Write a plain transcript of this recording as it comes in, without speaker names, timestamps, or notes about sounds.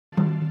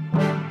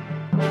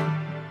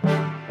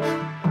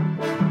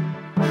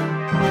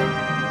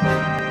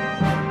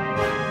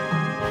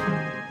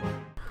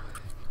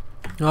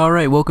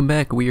Alright, welcome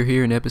back. We are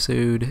here in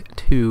episode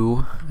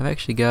 2. I've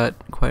actually got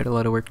quite a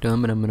lot of work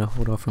done, but I'm going to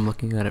hold off from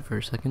looking at it for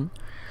a second.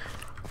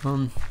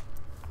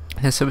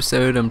 This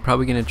episode I'm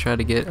probably going to try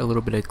to get a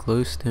little bit of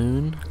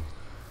glowstone,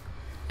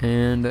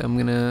 and I'm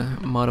going to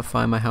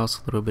modify my house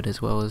a little bit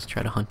as well as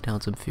try to hunt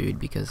down some food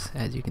because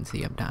as you can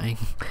see I'm dying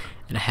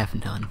and I have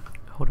none.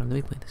 Hold on, let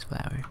me plant this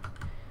flower.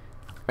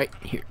 Right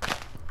here.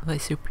 Oh,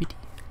 that's so pretty.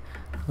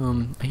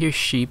 I hear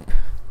sheep.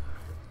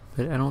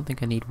 But I don't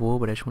think I need wool,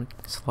 but I just want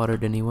it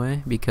slaughtered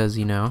anyway, because,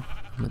 you know,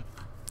 I'm a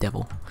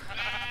devil.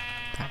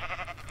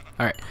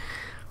 Alright.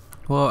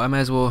 Well, I might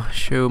as well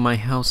show my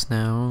house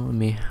now. Let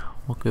me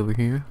walk over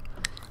here.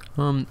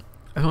 I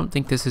don't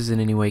think this is in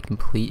any way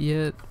complete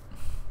yet,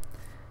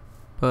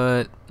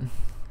 but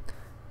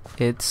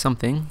it's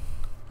something.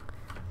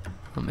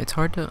 It's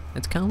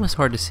almost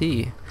hard to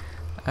see.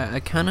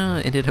 I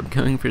kinda ended up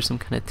going for some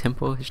kind of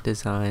temple-ish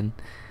design,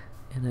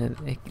 and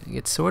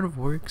it sort of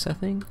works, I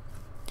think.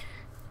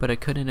 But I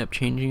could end up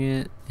changing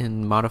it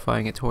and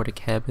modifying it toward a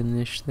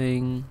cabin-ish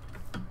thing.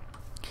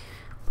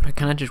 But I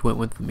kind of just went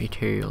with the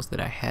materials that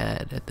I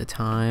had at the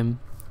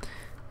time.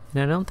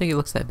 And I don't think it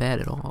looks that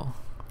bad at all.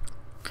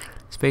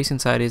 Space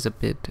inside is a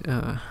bit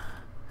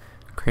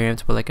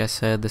cramped, but like I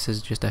said, this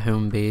is just a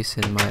home base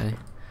and my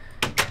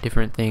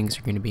different things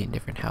are going to be in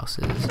different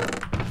houses.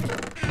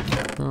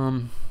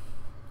 I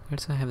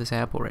guess I have this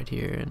apple right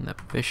here and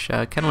that fish.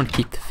 I kind of want to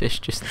keep the fish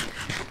just to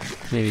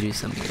maybe do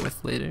something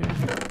with later.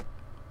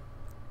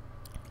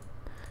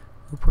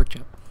 Oh, pork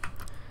chop.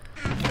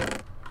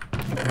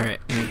 Alright,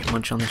 let me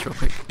munch on this real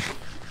quick.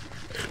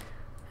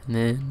 And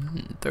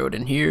then throw it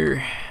in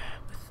here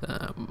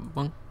with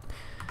bunk.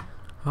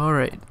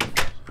 Alright.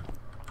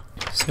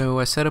 So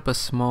I set up a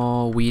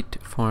small wheat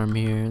farm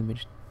here. Let me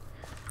just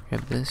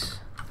grab this.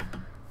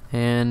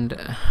 And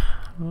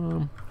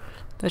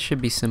that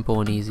should be simple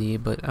and easy,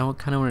 but I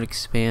kind of want to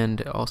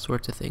expand all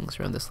sorts of things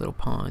around this little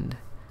pond.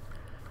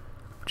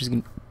 Which is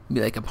going to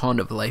be like a pond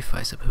of life,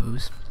 I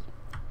suppose.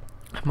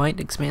 I might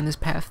expand this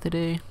path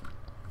today.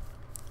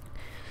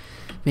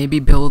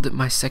 Maybe build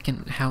my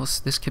second house.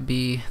 This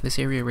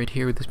area right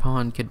here with this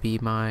pond could be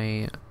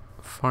my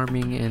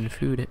farming and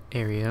food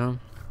area.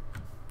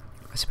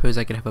 I suppose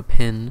I could have a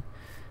pen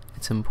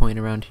at some point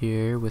around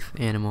here with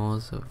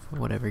animals of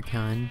whatever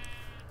kind.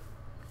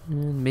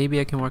 And maybe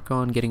I can work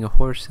on getting a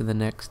horse in the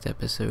next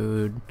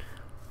episode.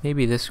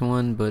 Maybe this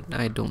one, but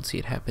I don't see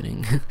it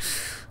happening.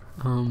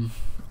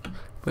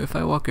 But if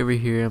I walk over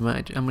here, I'm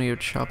gonna go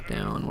chop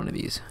down one of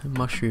these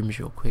mushrooms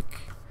real quick.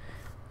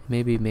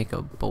 Maybe make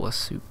a bowl of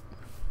soup.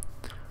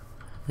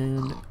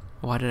 And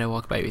why did I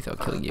walk by you without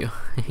killing you?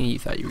 You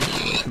thought you were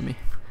getting away from me.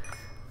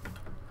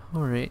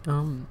 Alright,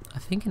 I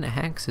think an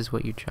axe is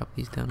what you chop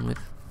these down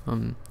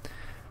with.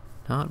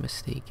 Not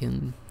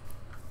mistaken.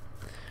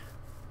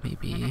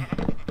 Maybe.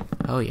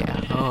 Oh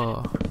yeah.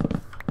 Oh.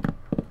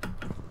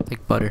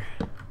 Like butter.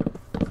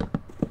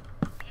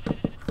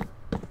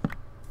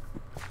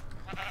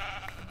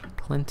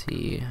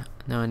 Plenty.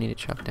 Now I need to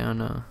chop down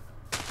one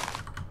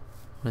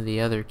of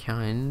the other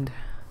kind.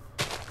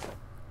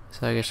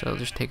 So I guess I'll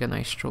just take a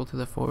nice stroll through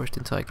the forest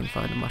until I can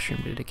find a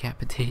mushroom to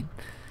decapitate.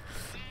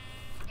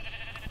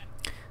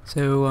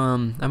 So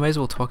I might as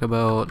well talk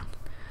about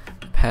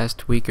the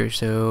past week or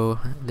so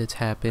that's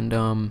happened.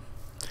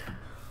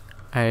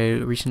 I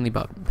recently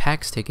bought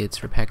PAX tickets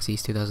for PAX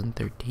East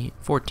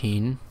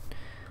 2014,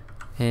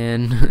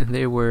 and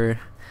they were,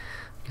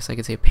 I guess I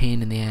could say, a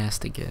pain in the ass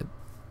to get.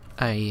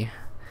 I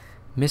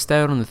missed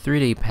out on the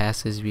 3-day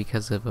passes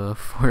because of a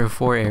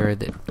 404 error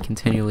that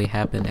continually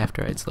happened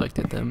after I'd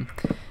selected them.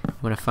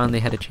 When I finally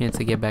had a chance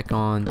to get back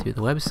on to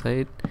the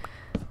website,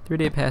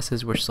 3-day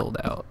passes were sold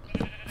out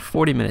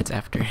 40 minutes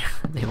after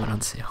they went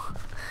on sale.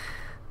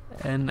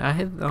 And I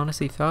had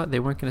honestly thought they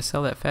weren't going to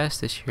sell that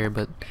fast this year,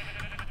 but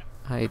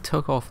I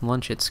took off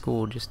lunch at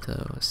school just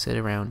to sit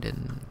around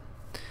and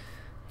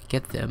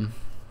get them.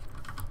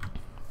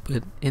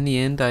 But in the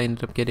end, I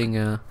ended up getting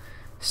a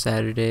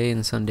Saturday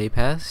and Sunday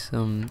pass,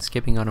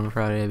 skipping out on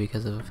Friday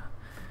because of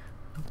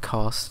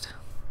cost.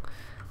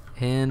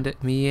 And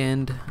me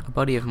and a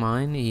buddy of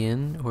mine,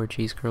 Ian, or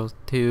Cheese Curls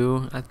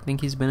 2, I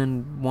think he's been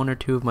in 1 or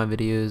 2 of my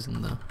videos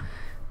in the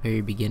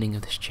very beginning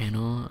of this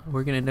channel.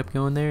 We're gonna end up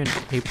going there in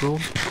April.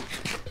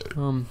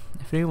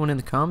 If anyone in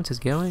the comments is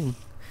going,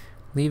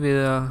 leave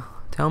it,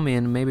 tell me,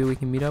 and maybe we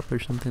can meet up or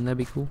something. That'd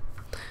be cool.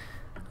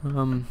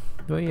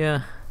 But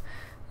yeah,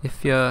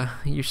 if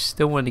you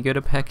still want to go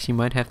to PAX, you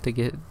might have to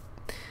get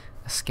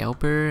a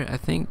scalper. I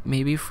think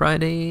maybe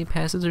Friday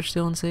passes are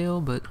still on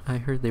sale, but I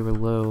heard they were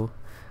low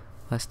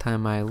last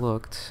time I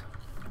looked.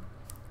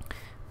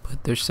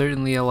 But there's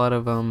certainly a lot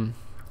of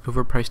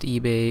overpriced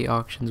eBay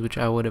auctions, which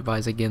I would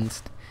advise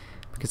against,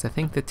 because I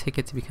think the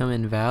tickets become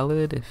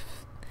invalid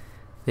if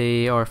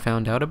they are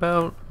found out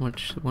about,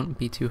 which wouldn't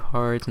be too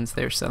hard since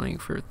they're selling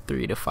for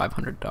 $300 to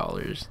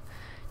 $500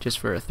 just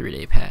for a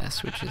 3-day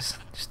pass, which is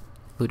just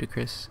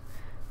ludicrous.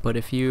 But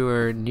if you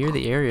are near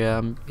the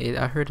area,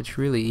 I heard it's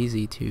really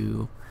easy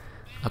to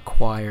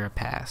acquire a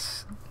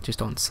pass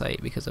just on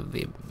site because of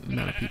the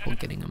amount of people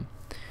getting them.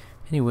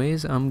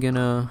 Anyways, I'm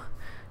gonna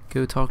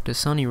go talk to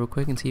Sunny real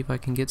quick and see if I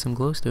can get some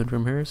glowstone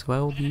from her. So I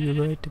will be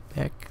right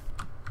back.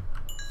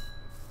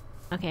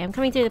 Okay, I'm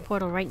coming through the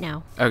portal right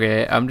now.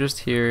 Okay, I'm just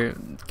here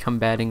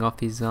combating off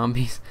these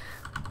zombies.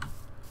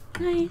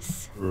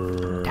 Nice.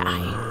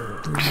 Die.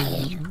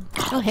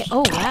 Oh, hey.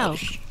 Oh, wow.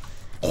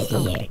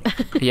 Oh.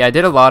 Yeah, I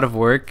did a lot of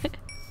work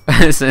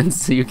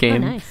since you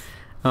came.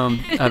 Oh,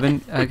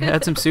 nice. I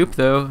had some soup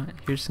though.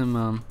 Here's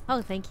some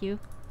Oh, thank you.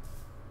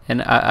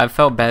 And I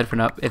felt bad for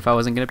not if I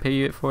wasn't gonna pay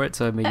you for it,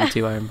 so I made you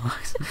 2 iron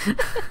blocks.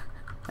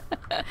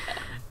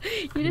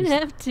 You didn't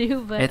have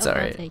to, but it's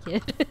alright. I'll take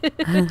it.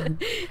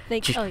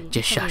 Thank you. Oh,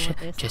 just shush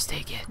it. Just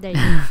take it. There you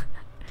go.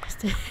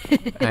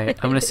 Alright,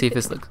 I'm gonna see if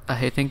this looks.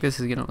 I think this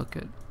is gonna look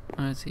good.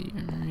 Let's see.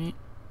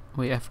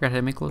 Wait, I forgot how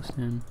to make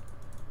glowstone.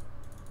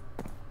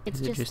 It's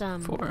just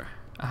 4.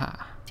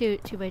 Aha. 2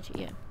 by 2.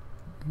 Yeah.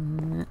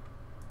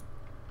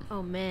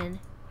 Oh man.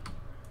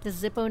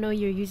 Does Zippo know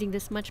you're using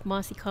this much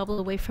mossy cobble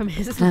away from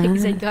his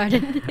legs and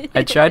garden?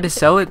 I tried to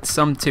sell it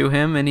some to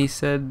him, and he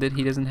said that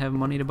he doesn't have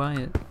money to buy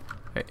it.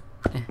 Right.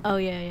 Oh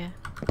yeah.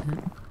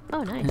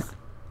 Oh nice.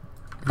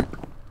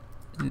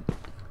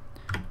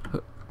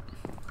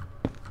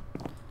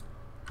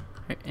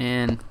 Right,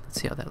 and let's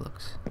see how that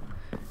looks.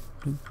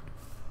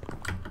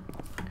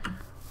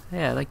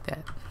 Yeah, I like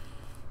that.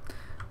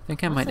 I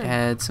think I might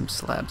add some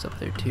slabs up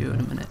there too in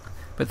a minute.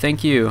 But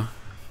thank you.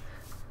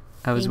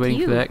 I was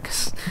waiting for that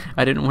because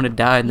I didn't want to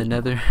die in the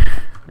nether.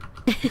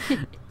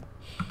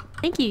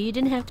 Thank you. You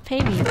didn't have to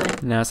pay me,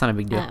 but no, it's not a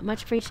big deal.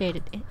 Much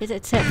appreciated. It's a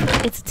tip.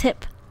 It's a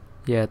tip.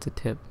 Yeah, it's a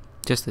tip.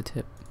 Just a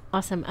tip.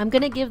 Awesome. I'm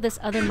gonna give this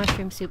other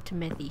mushroom soup to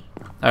Mithy.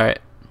 All right.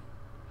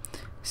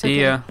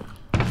 See ya.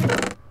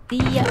 See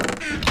ya.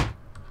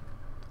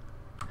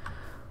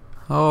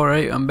 All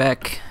right, I'm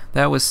back.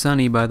 That was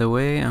Sunny, by the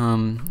way.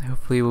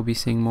 Hopefully we'll be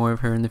seeing more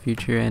of her in the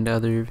future and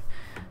other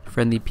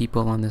friendly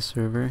people on this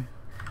server.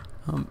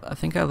 I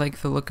think I like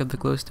the look of the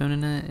glowstone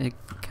in it. It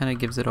kind of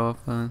gives it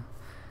off a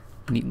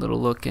neat little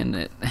look, and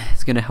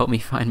it's gonna help me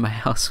find my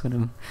house when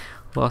I'm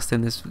lost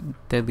in this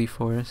deadly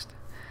forest.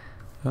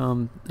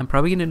 I'm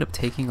probably gonna end up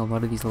taking a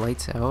lot of these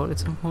lights out at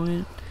some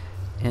point,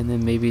 and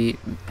then maybe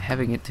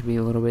having it to be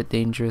a little bit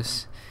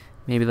dangerous.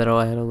 Maybe that'll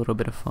add a little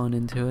bit of fun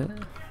into it.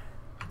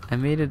 I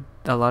made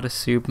a lot of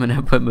soup and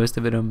I put most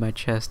of it on my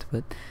chest,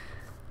 but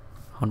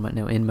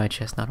in my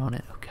chest, not on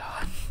it. Oh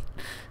god.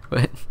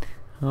 But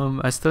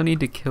I still need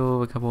to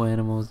kill a couple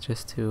animals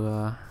just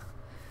to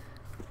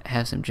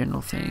have some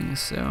general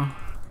things. So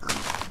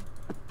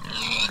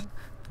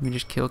let me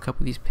just kill a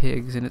couple of these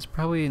pigs, and it's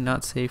probably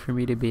not safe for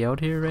me to be out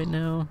here right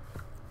now,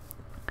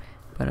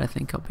 but I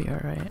think I'll be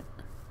alright.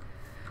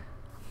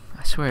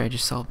 I swear I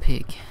just saw a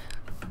pig.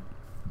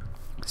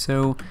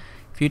 So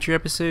future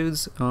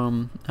episodes,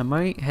 I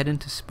might head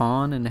into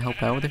spawn and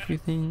help out with a few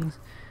things,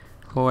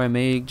 or I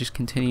may just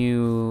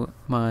continue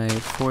my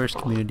forest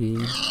community.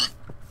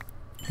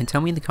 And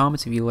tell me in the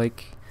comments if you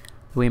like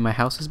the way my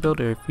house is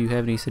built, or if you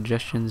have any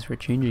suggestions for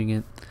changing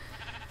it.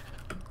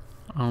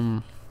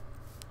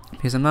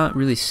 Because I'm not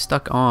really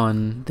stuck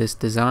on this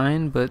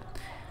design, but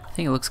I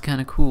think it looks kind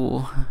of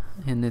cool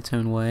in its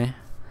own way.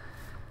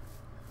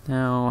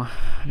 Now,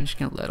 I'm just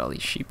gonna let all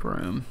these sheep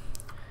roam.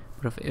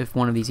 But if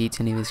one of these eats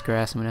any of this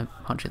grass, I'm gonna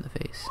punch it in the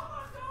face.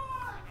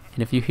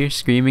 And if you hear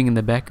screaming in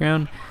the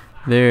background,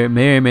 there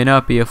may or may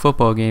not be a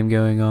football game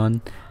going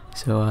on,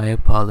 so I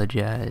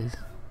apologize.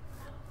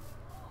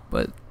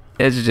 But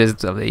it's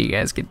just something you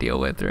guys can deal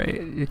with,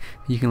 right?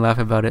 You can laugh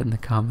about it in the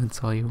comments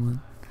all you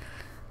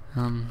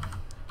want.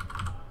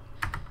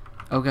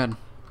 Oh god.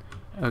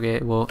 Okay,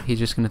 well, he's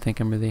just gonna think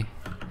I'm really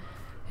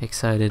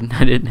excited.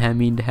 I didn't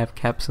mean to have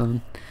caps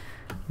on.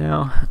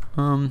 Now,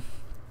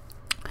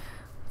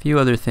 few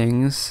other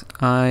things.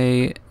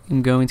 I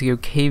am going to go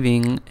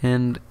caving,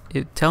 and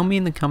tell me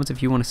in the comments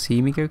if you want to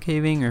see me go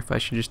caving or if I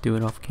should just do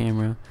it off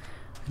camera.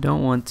 I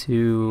don't want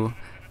to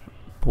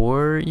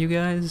bore you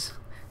guys,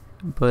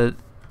 but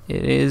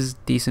it is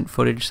decent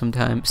footage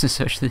sometimes,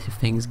 especially if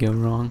things go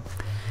wrong.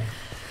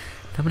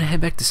 I'm gonna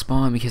head back to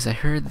spawn because I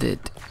heard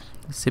that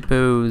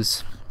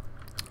Zippo's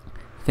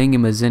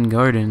Thingamazin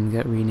Garden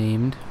got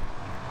renamed.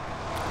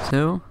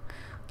 So,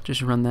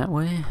 just run that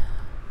way.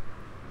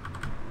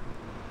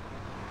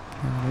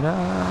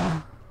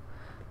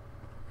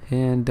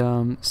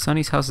 And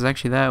Sunny's house is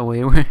actually that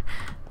way. We're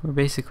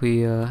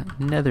basically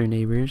nether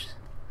neighbors.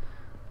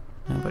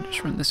 No, but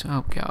just run this way.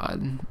 Oh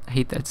god, I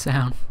hate that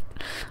sound.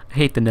 I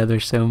hate the nether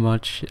so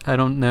much. I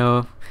don't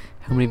know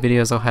how many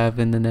videos I'll have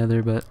in the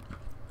nether, but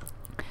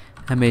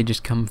I may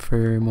just come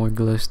for more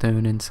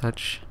glowstone and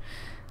such,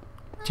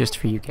 just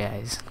for you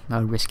guys.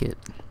 I'll risk it.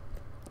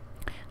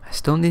 I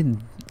still need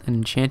an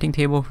enchanting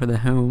table for the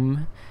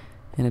home,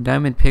 and a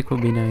diamond pick will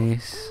be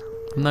nice.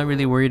 I'm not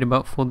really worried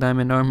about full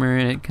diamond armor,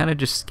 and it kind of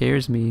just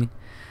scares me.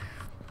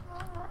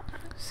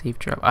 Safe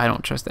drop. I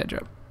don't trust that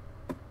drop.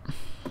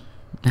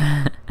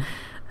 I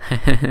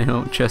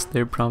don't trust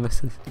their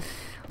promises.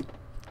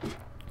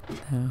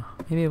 Oh,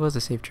 maybe it was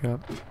a safe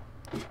drop.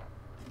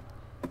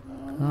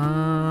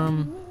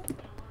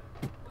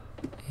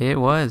 It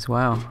was.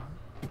 Wow.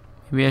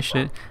 Maybe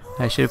I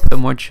I should have put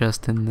more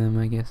trust in them,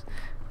 I guess.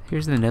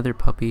 Here's the nether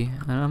puppy.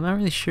 I'm not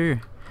really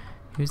sure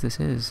whose this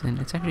is, and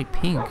it's actually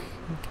pink.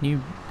 Can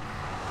you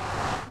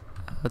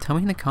tell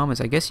me in the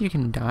comments? I guess you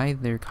can dye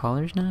their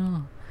collars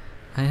now?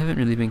 I haven't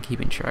really been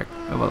keeping track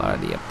of a lot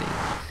of the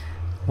updates.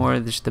 More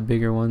just the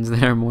bigger ones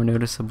that are more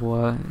noticeable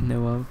I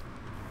know of.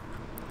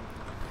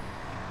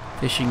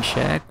 Fishing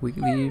shack,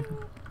 weekly.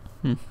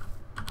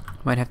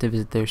 Might have to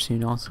visit there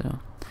soon also.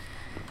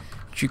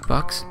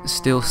 Jukebox,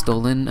 still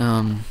stolen.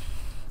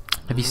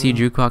 If you see a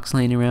jukebox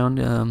laying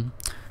around,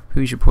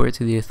 please report it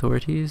to the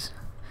authorities,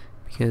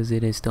 because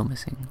it is still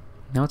missing.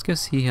 Now let's go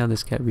see how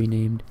this got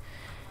renamed.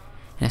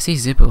 And I see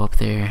Zippo up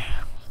there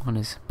on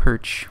his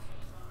perch.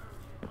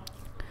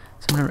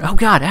 Oh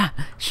god! Ah!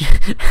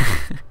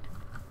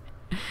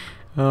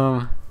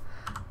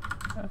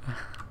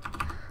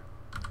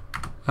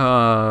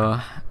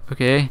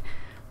 Okay.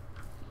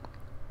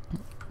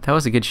 That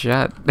was a good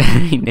shot.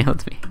 He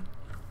nailed me.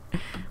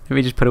 Let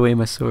me just put away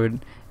my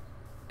sword.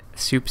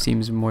 Soup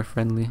seems more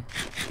friendly.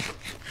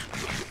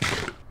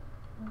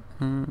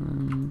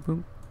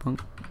 Boom, boom.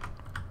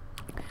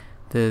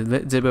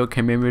 The Zippo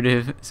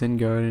commemorative Zen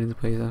Garden is the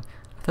place. I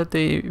thought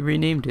they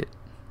renamed it.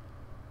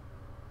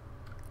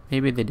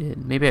 Maybe they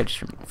did. Maybe I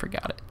just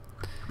forgot it.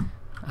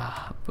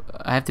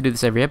 I have to do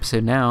this every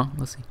episode now.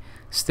 Let's see.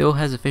 Still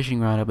has a fishing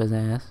rod up his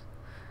ass.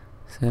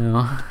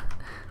 So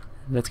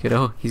that's good.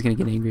 Oh, he's gonna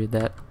get angry at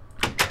that.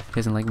 He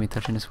doesn't like me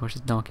touching his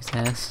horse's donkey's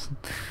ass.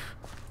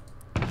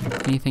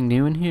 Anything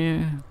new in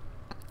here?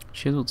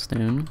 Chiseled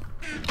stone.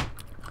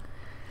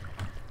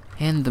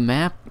 And the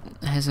map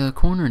has a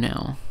corner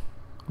now.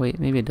 Wait,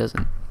 maybe it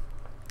doesn't.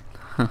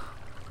 Huh.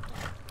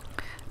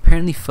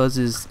 Apparently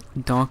Fuzz's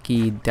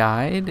donkey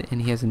died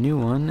and he has a new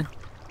one.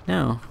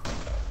 No.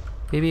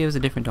 Maybe it was a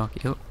different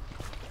donkey. Oh.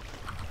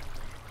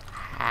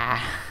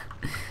 Ah.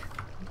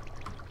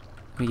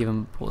 Let me give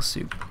him a bowl of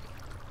soup.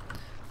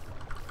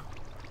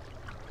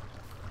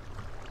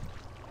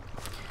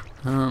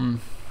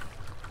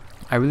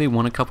 I really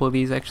want a couple of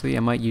these actually. I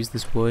might use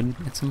this wood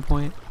at some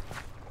point.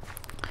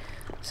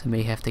 So I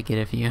may have to get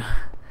a few.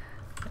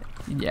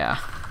 Yeah.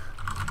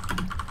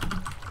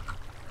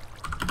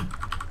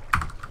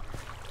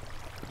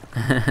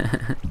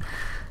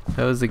 That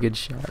was a good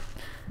shot.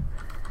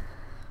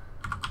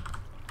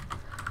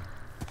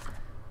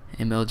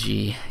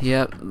 MLG.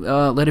 Yep.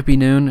 Let it be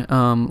known.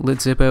 Lit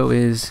Zippo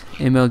is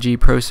MLG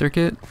Pro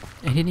Circuit.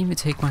 I didn't even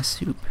take my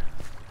soup.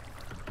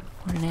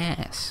 What an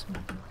ass.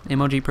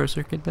 MLG Pro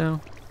Circuit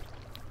though.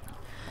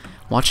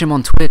 Watch him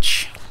on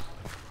Twitch.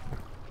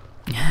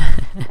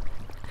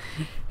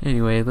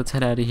 Anyway, let's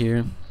head out of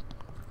here.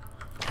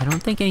 I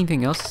don't think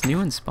anything else is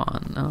new in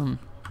Spawn.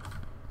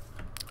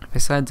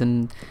 Besides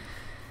a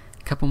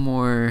couple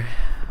more,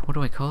 what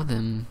do I call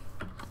them?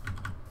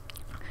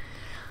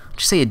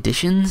 Just say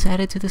additions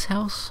added to this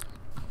house.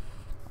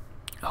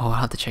 Oh, I'll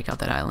have to check out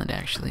that island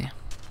actually.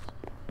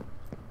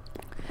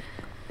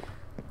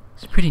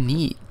 It's pretty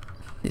neat.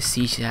 This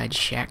seaside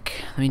shack.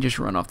 Let me just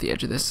run off the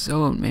edge of this.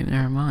 Oh, maybe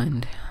never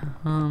mind.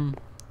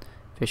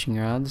 Fishing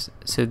rods.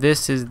 So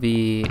this is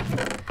the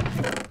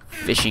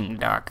fishing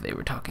dock they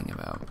were talking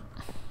about.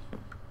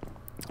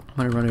 I'm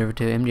gonna run over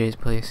to MJ's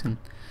place and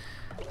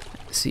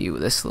see what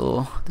this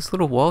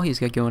little wall he's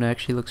got going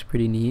actually looks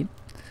pretty neat.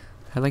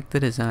 I like the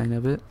design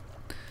of it.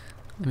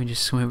 Let me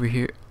just swim over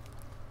here.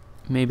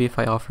 Maybe if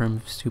I offer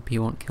him soup he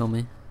won't kill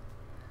me.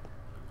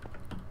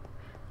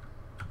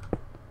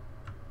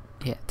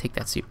 Yeah, take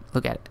that soup.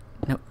 Look at it.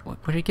 No,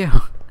 where'd it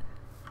go?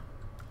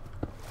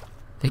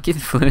 They get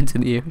flew into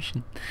the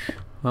ocean.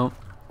 Well,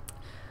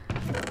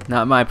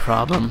 not my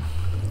problem.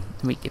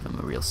 Let me give him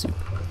a real soup.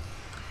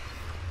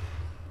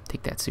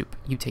 Take that soup.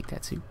 You take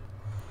that soup.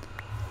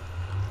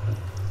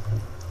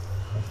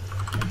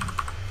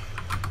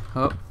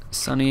 Oh,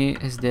 Sunny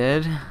is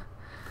dead.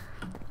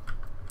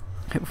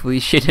 Hopefully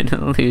she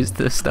didn't lose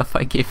the stuff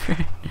I gave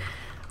her.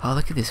 Oh,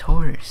 look at this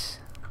horse.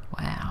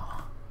 Wow.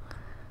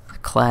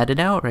 Cladded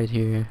out right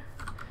here.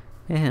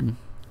 Man.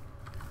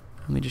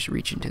 Let me just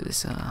reach into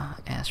this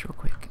ass real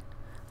quick.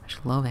 I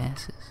just love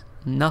asses.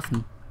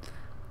 Nothing.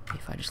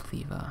 If I just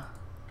leave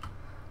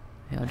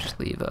I'll just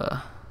leave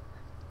a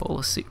bowl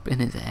of soup in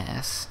his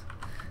ass.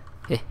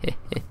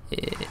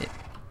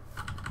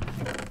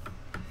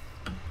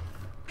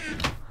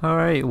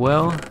 Alright,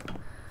 well,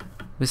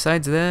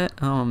 besides that,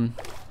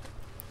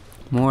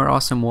 more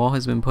awesome wall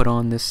has been put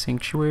on this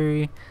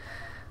sanctuary.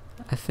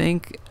 I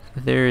think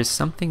there is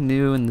something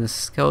new in the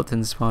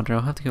skeleton spawner.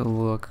 I'll have to go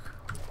look.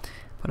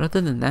 But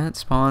other than that,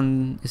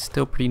 spawn is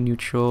still pretty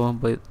neutral,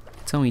 but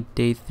it's only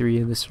day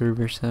 3 of the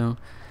server, so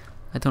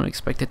I don't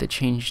expect it to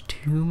change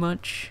too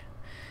much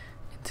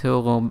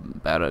until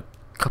about a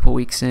couple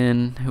weeks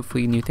in.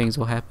 Hopefully new things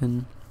will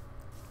happen.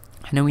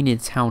 I know we need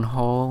a town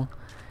hall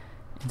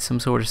and some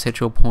sort of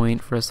central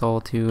point for us all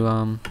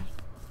to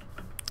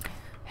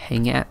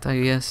hang at,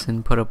 I guess,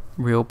 and put a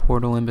real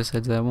portal in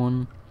besides that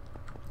one.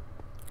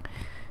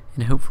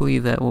 And hopefully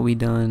that will be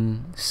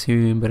done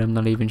soon, but I'm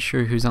not even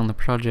sure who's on the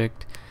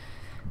project.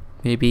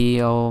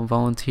 Maybe I'll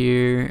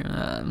volunteer.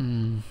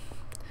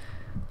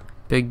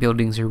 Big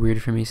buildings are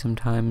weird for me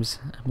sometimes.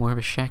 I'm more of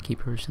a shacky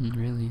person,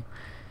 really.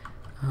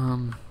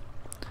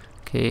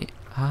 Okay.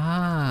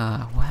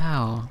 Ah,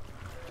 wow.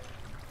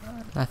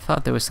 I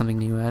thought there was something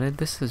new added.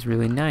 This is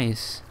really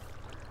nice.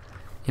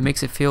 It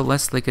makes it feel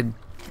less like a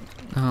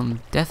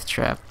death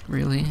trap,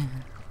 really.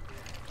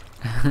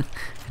 I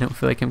don't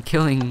feel like I'm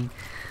killing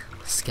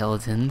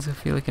skeletons. I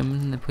feel like I'm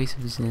in the place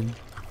of Zen.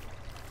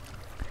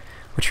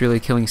 Which really,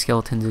 killing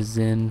skeletons is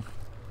Zen.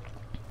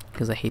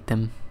 Because I hate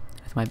them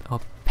with my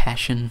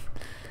passion.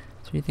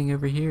 Is there anything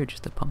over here?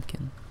 Just a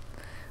pumpkin.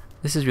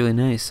 This is really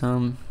nice.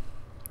 I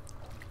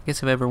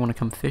guess if I ever want to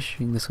come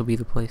fishing, this will be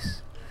the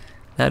place.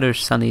 That or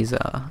Sunny's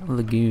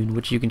lagoon,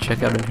 which you can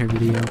check out in her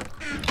video.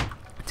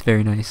 It's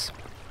very nice.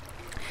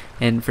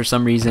 And for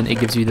some reason, it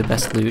gives you the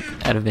best loot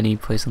out of any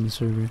place on the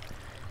server.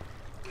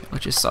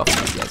 Let's just soften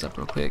these guys up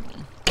real quick.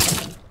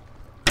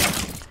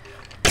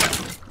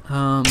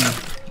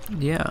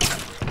 Yeah.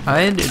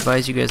 I'd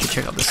advise you guys to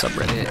check out the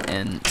subreddit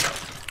and...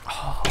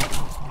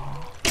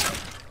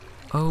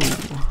 Oh,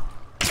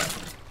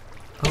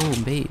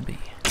 baby.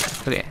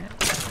 Okay,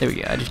 there we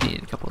go. I just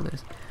needed a couple of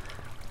those.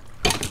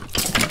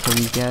 Kill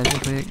these guys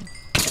real quick.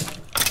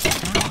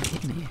 Ow,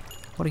 hit me.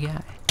 What a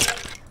guy.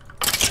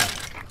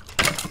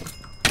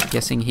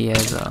 Guessing he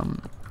has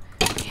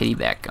hitty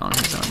back on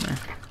his armor.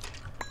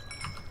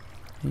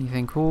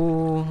 Anything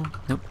cool?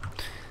 Nope.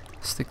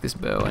 Stick this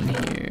bow in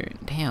here.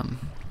 Damn.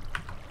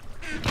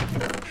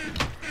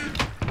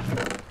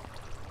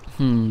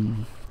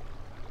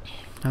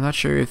 I'm not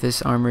sure if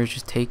this armor is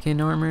just taken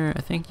armor.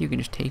 I think you can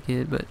just take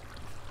it, but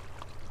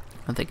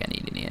I don't think I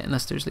need any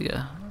unless there's like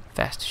a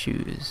fast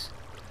shoes.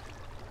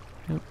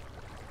 Nope.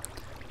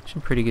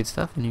 Some pretty good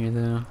stuff in here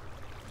though.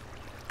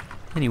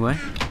 Anyway.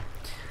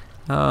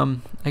 I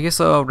guess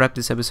I'll wrap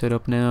this episode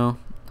up now.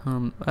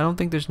 I don't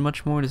think there's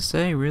much more to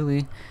say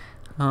really.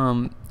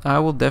 I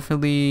will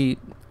definitely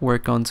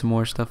work on some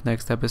more stuff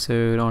next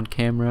episode on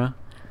camera.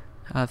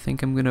 I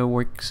think I'm gonna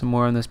work some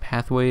more on those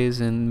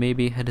pathways and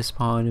maybe head to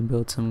spawn and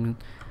build some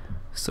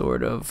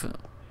sort of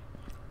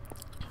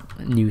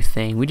new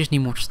thing. We just need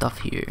more stuff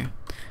here.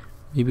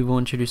 Maybe we'll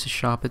introduce a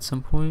shop at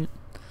some point.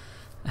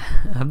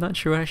 I'm not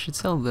sure what I should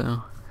sell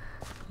though.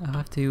 I'll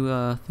have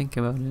to think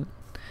about it.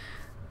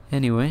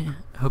 Anyway,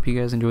 I hope you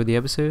guys enjoyed the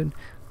episode.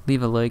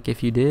 Leave a like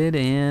if you did,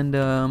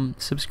 and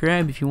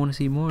subscribe if you want to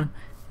see more.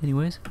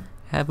 Anyways,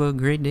 have a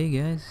great day,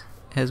 guys.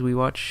 As we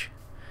watch,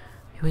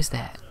 who is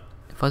that?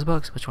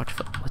 Fuzzbugs? Let's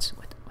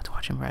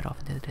watch him right off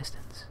into the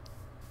distance.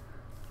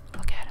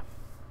 Look at him.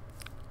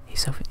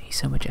 He's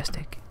so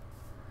majestic.